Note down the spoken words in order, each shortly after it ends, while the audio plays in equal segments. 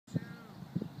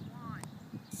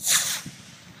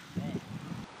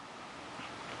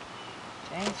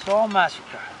Saw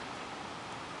massacre.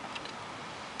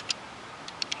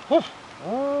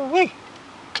 Oh-wee.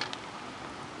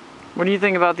 What do you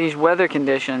think about these weather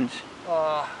conditions?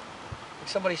 Like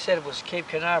somebody said it was Cape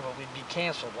Canaveral, we'd be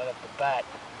canceled right off the bat.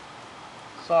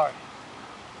 Sorry.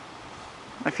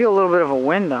 I feel a little bit of a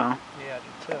wind though. Yeah, I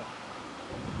do too.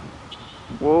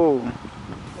 Whoa.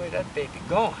 Where's that baby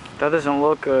going? That doesn't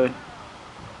look good.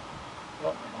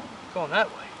 Well, it's going that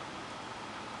way.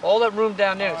 All that room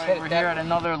down there is headed We're that here way. at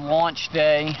another launch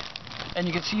day, and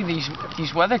you can see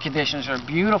these weather conditions are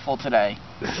beautiful today.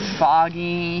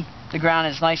 Foggy, the ground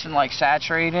is nice and like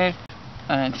saturated,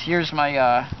 and here's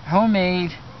my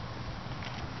homemade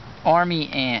Army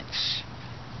Ants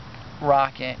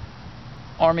rocket.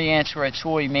 Army Ants were a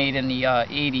toy made in the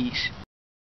 80s.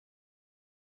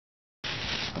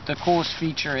 But the coolest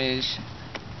feature is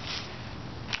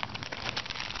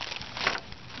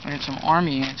I got some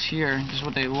Army Ants here. This is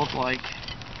what they look like.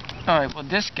 Alright, well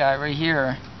this guy right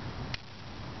here,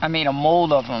 I made a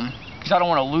mold of him because I don't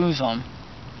want to lose them.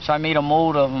 So I made a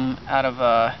mold of him out of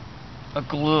a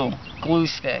glue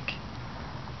stick.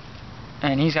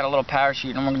 And he's got a little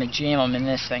parachute, and we're going to jam him in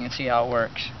this thing and see how it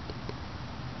works.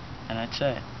 And that's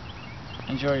it.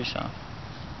 Enjoy yourself.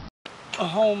 A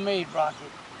homemade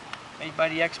rocket made by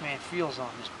the X-Man feels on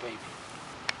this baby.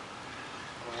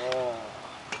 Oh.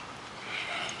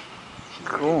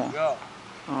 Cool. Here we go.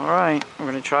 Alright, we're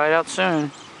going to try it out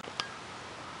soon.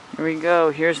 Here we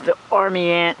go. Here's the Army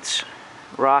Ants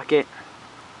rocket.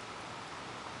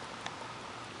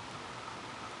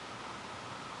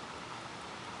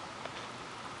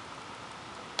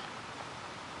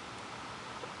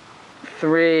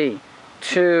 Three,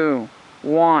 two,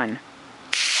 one.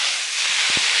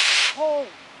 Oh!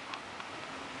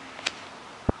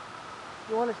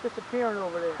 You want us disappearing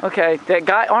over there? Okay, that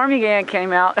guy, Army Ant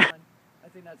came out. I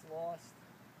think that's lost.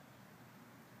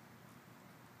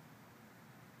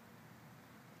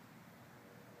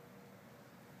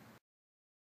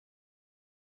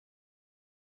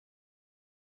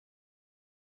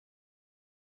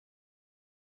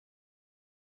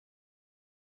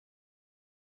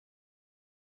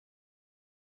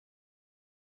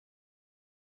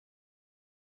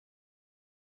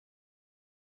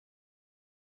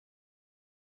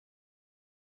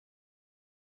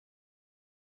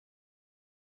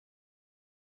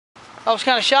 I was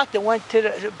kind of shocked it went to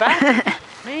the back.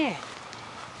 Man.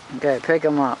 Okay, pick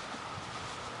him up.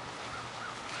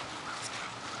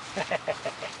 A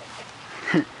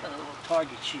little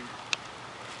target shoot.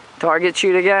 Target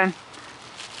shoot again?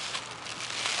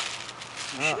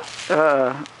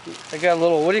 I got a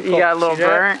little, what do you call it? You got a little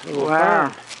burnt? Little Wow.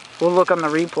 burn. We'll look on the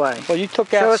replay. Well, you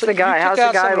took out, Show us the guy. You How's took the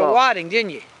out guy some of the look? wadding, didn't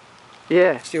you?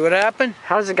 Yeah. See what happened?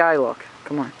 How does the guy look?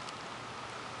 Come on.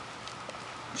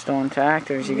 Still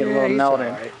intact, or does he get a little he's melted?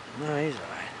 All right. No, he's all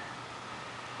right.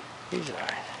 He's all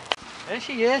right. There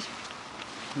she is.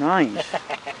 Nice.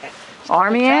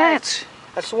 Army Ants.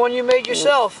 That's the one you made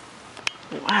yourself.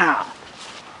 Wow.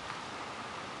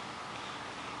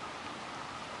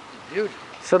 Beauty.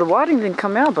 So the wadding didn't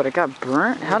come out, but it got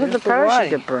burnt. How did the There's the parachute wadding.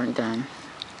 get burnt then?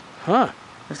 Huh.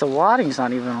 If the wadding's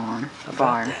not even on How about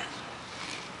fire. that?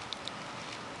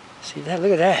 See that?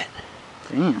 Look at that.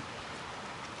 Damn.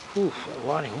 Ooh, the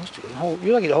wadding.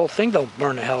 You're lucky the whole thing don't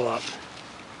burn the hell up.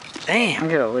 Damn. I'll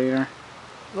get it later.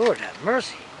 Lord have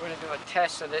mercy. We're going to do a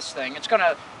test of this thing. It's going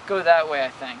to go that way, I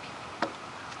think.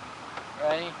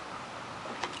 Ready?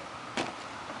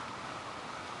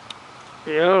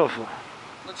 Beautiful.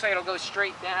 Looks like it'll go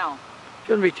straight down.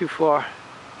 Shouldn't be too far.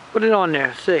 Put it on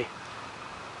there. See.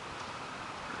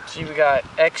 See, we got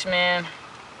X-Man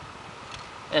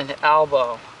and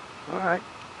Albo. All right.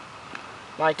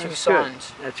 My two That's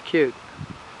sons. Good. That's cute.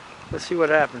 Let's see what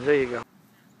happens. There you go.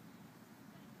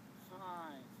 5,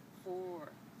 4,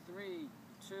 3,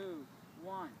 2,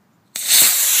 1.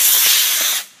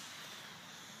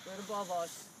 Right above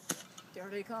us. There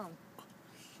they come.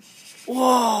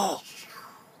 Whoa!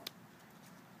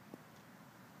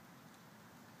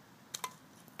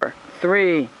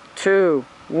 3, 2,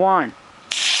 1.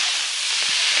 It's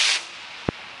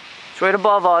right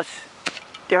above us.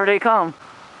 There they come.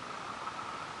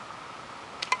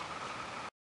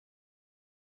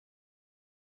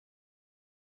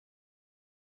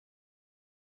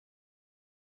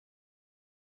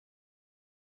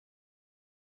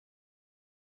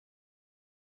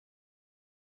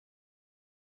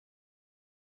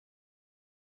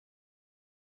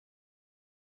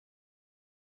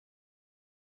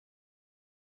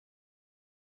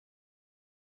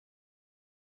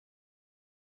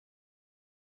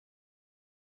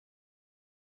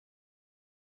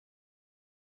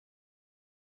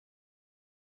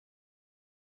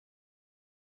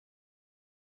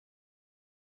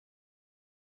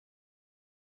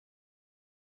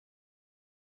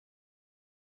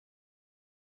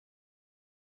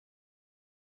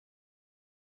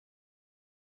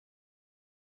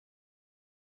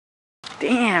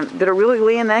 Damn, did it really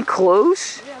land that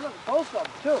close? Yeah, look, both of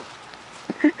them,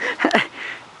 too.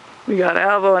 We got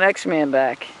Alvo and X-Man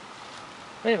back.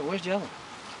 Wait a minute, where's the other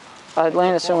one? I'd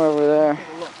landed somewhere over there. Take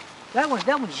a look.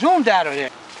 That one zoomed out of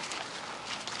there.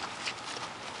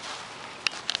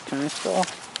 Can I still?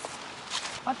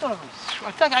 I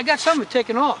thought I got some of it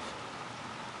taken off.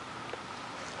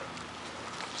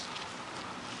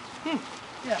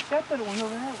 Yeah, that better one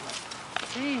over that way.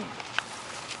 Damn.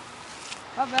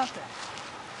 How about that?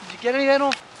 Did you get any of that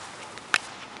off?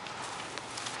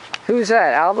 Who's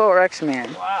that, Alvo or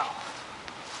X-Man? Wow.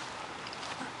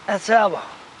 That's Alva.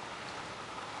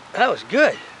 That was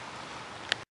good.